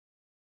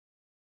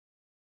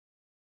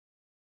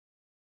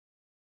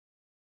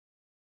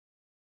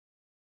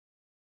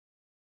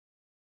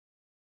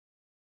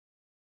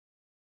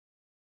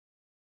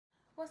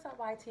What's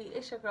up, YT?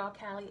 It's your girl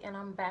Cali, and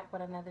I'm back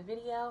with another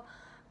video.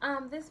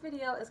 This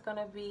video is going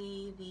to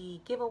be the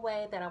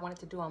giveaway that I wanted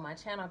to do on my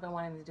channel. I've been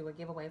wanting to do a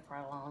giveaway for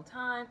a long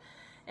time,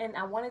 and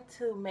I wanted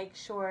to make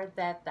sure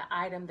that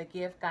the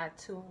gift got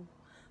to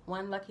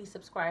one lucky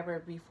subscriber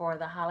before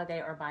the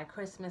holiday or by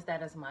Christmas.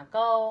 That is my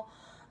goal.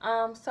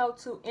 So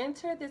to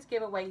enter this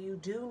giveaway, you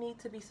do need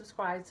to be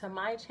subscribed to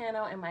my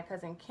channel and my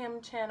cousin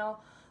Kim's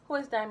channel, who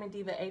is Diamond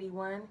Diva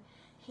 81.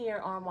 Here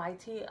on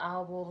YT, I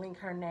will link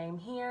her name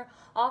here.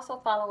 Also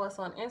follow us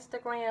on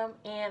Instagram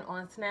and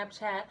on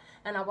Snapchat,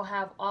 and I will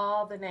have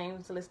all the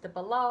names listed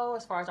below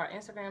as far as our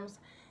Instagrams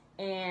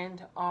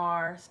and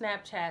our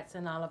Snapchats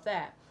and all of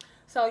that.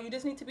 So you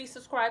just need to be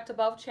subscribed to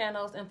both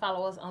channels and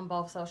follow us on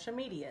both social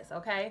medias,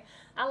 okay?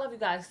 I love you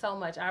guys so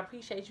much. I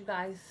appreciate you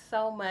guys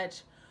so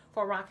much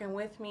for rocking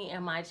with me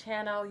and my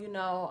channel. You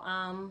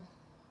know,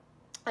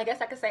 I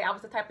guess I could say I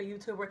was the type of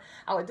YouTuber,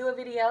 I would do a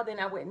video, then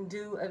I wouldn't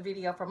do a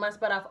video for months.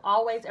 But I've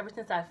always, ever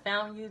since I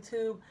found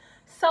YouTube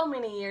so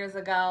many years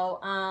ago,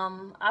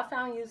 I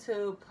found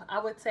YouTube, I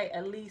would say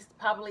at least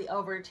probably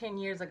over 10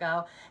 years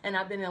ago. And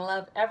I've been in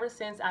love ever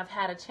since. I've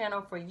had a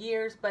channel for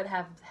years, but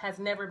has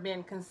never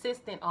been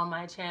consistent on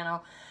my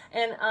channel.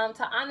 And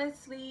to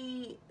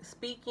honestly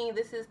speaking,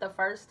 this is the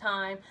first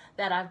time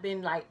that I've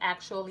been like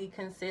actually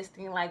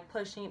consistent, like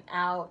pushing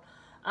out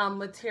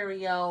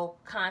material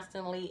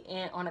constantly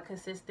and on a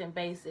consistent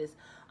basis.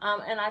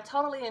 And I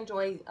totally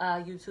enjoy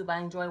YouTube. I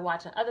enjoy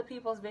watching other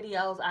people's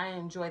videos. I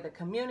enjoy the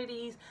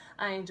communities.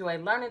 I enjoy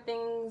learning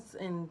things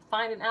and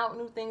finding out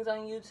new things on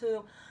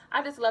YouTube.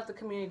 I just love the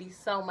community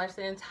so much,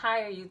 the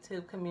entire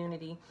YouTube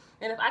community.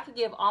 And if I could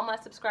give all my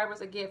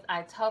subscribers a gift,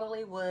 I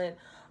totally would.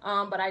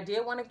 But I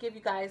did want to give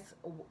you guys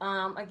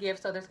a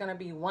gift. So there's going to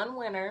be one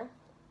winner,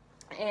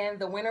 and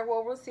the winner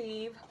will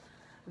receive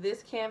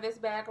this canvas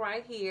bag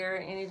right here,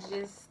 and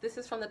this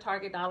is from the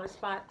Target Dollar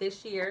Spot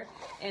this year,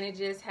 and it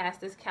just has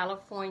this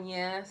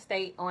California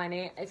state on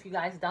it. If you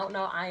guys don't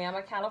know, I am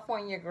a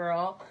California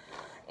girl.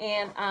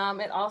 And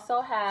it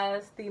also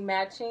has the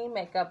matching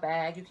makeup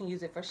bag. You can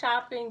use it for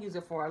shopping, use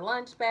it for a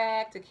lunch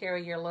bag to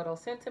carry your little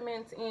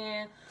sentiments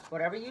in,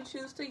 whatever you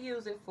choose to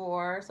use it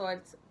for. So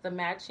it's the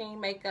matching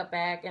makeup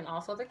bag and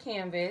also the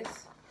canvas.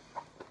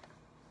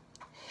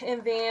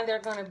 And then there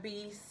are going to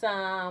be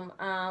some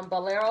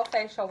Bolero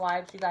facial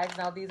wipes. You guys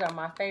know these are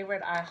my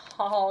favorite. I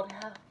hauled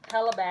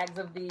hella bags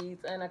of these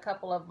in a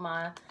couple of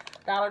my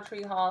Dollar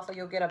Tree hauls. So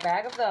you'll get a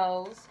bag of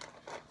those.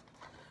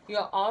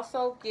 You'll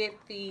also get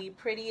the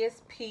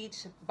Prettiest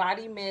Peach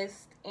body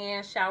mist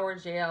and shower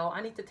gel.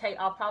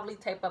 I'll probably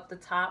tape up the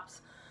tops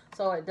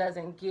so it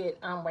doesn't get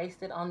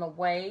wasted on the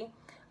way.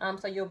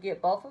 So you'll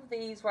get both of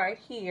these right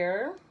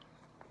here.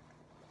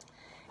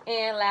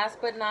 And last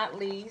but not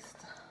least,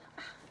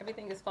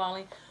 everything is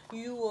falling,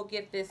 you will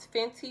get this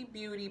Fenty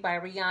Beauty by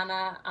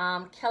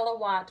Rihanna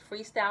Kilowatt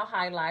Freestyle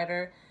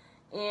Highlighter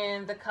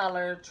in the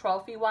color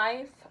Trophy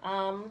Wife.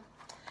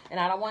 And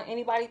I don't want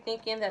anybody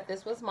thinking that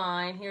this was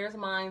mine. Here's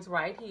mine's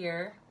right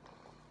here.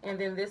 And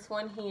then this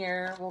one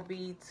here will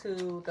be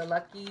to the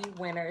lucky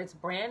winner. It's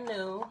brand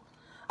new.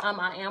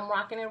 I am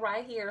rocking it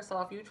right here.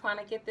 So if you're trying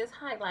to get this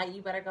highlight,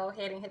 you better go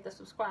ahead and hit the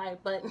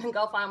subscribe button and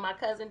go find my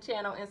cousin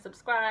channel and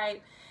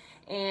subscribe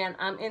and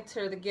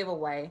enter the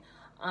giveaway.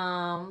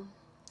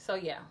 So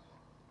yeah,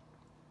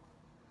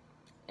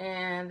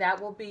 and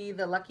that will be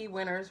the lucky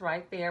winners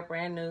right there,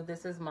 brand new.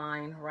 This is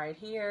mine right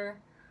here.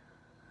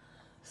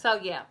 So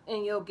yeah,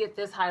 and you'll get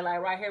this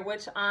highlight right here,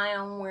 which I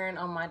am wearing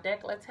on my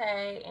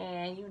décolleté,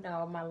 and you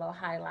know, my little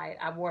highlight,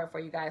 I wore it for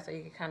you guys so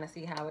you can kind of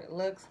see how it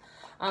looks.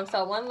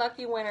 So one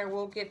lucky winner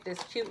will get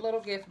this cute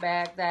little gift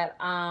bag that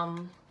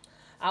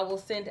I will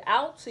send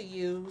out to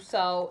you.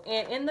 So,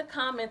 and in the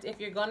comments, if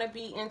you're going to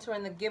be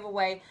entering the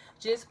giveaway,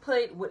 just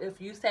put,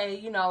 if you say,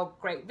 you know,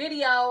 great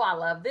video, I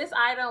love this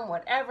item,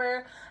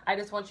 whatever, I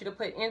just want you to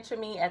put enter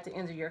me at the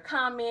end of your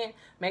comment.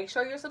 Make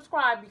sure you're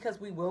subscribed,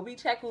 because we will be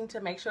checking to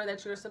make sure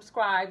that you're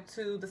subscribed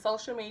to the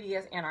social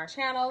medias and our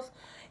channels.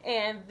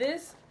 And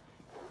this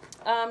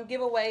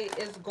giveaway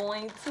is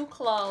going to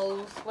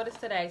close, what is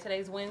today?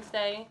 Today's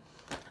Wednesday.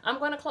 I'm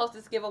going to close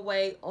this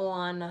giveaway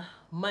on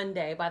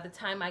Monday by the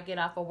time I get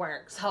off of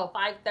work. So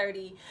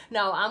 5:30.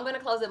 No, I'm going to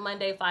close it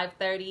Monday,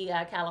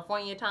 5:30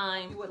 California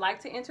time. If you would like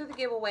to enter the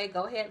giveaway,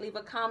 go ahead, leave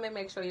a comment,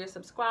 make sure you're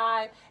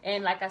subscribed.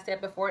 And like I said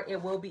before,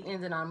 it will be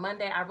ending on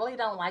Monday. I really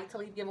don't like to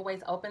leave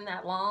giveaways open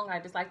that long. I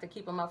just like to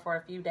keep them up for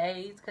a few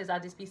days because I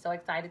just be so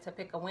excited to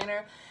pick a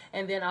winner.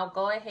 And then I'll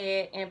go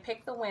ahead and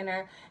pick the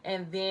winner.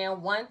 And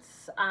then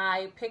once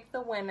I pick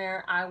the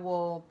winner, I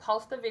will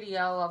post a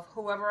video of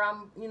whoever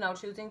I'm, you know,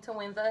 choosing to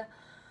win the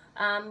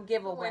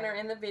giveaway winner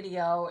in the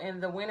video,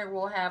 and the winner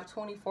will have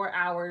 24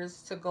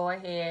 hours to go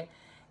ahead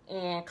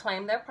and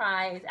claim their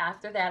prize.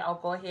 After that,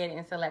 I'll go ahead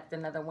and select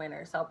another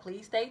winner. So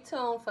please stay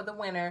tuned for the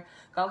winner.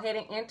 Go ahead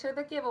and enter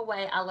the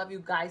giveaway. I love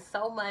you guys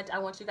so much. I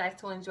want you guys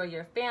to enjoy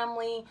your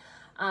family.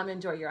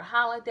 enjoy your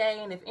holiday.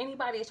 And if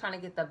anybody is trying to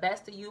get the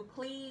best of you,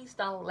 please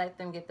don't let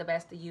them get the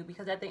best of you,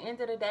 because at the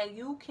end of the day,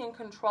 you can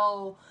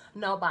control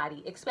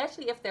nobody,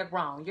 especially if they're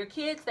grown. Your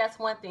kids, that's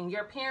one thing.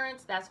 Your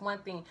parents, that's one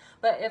thing.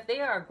 But if they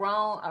are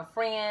grown, a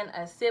friend,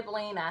 a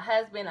sibling, a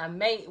husband, a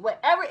mate,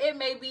 whatever it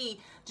may be,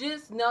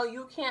 just know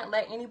you can't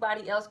let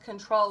anybody else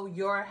control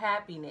your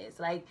happiness.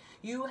 Like,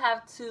 you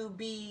have to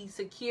be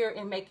secure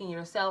in making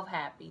yourself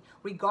happy,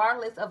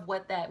 regardless of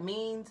what that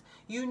means.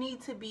 You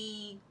need to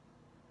be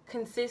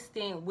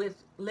consistent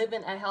with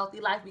living a healthy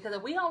life, because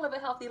if we don't live a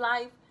healthy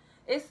life,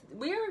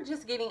 we're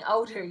just getting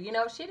older, you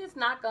know. Shit is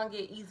not gonna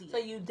get easy. So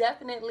you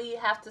definitely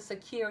have to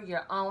secure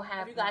your own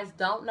happiness. If you guys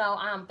don't know,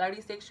 I'm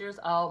 36 years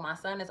old. My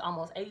son is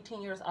almost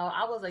 18 years old.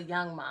 I was a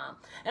young mom.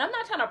 And I'm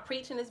not trying to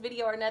preach in this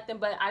video or nothing,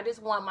 but I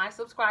just want my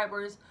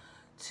subscribers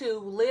to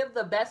live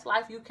the best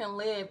life you can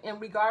live,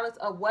 and regardless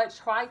of what,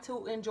 try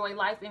to enjoy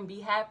life and be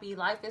happy.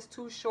 Life is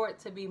too short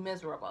to be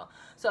miserable.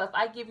 So if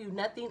I give you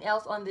nothing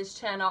else on this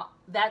channel,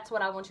 that's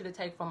what I want you to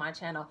take from my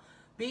channel.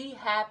 Be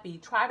happy.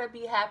 Try to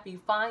be happy.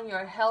 Find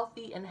your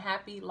healthy and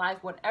happy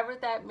life, whatever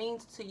that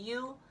means to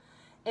you,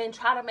 and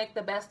try to make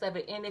the best of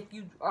it. And if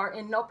you are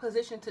in no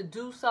position to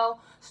do so,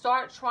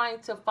 start trying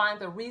to find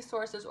the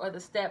resources or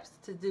the steps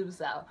to do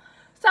so.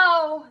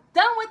 So,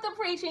 done with the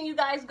preaching, you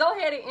guys. Go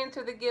ahead and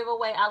enter the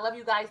giveaway. I love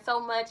you guys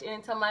so much. And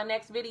until my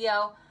next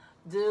video,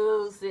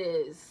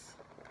 deuces.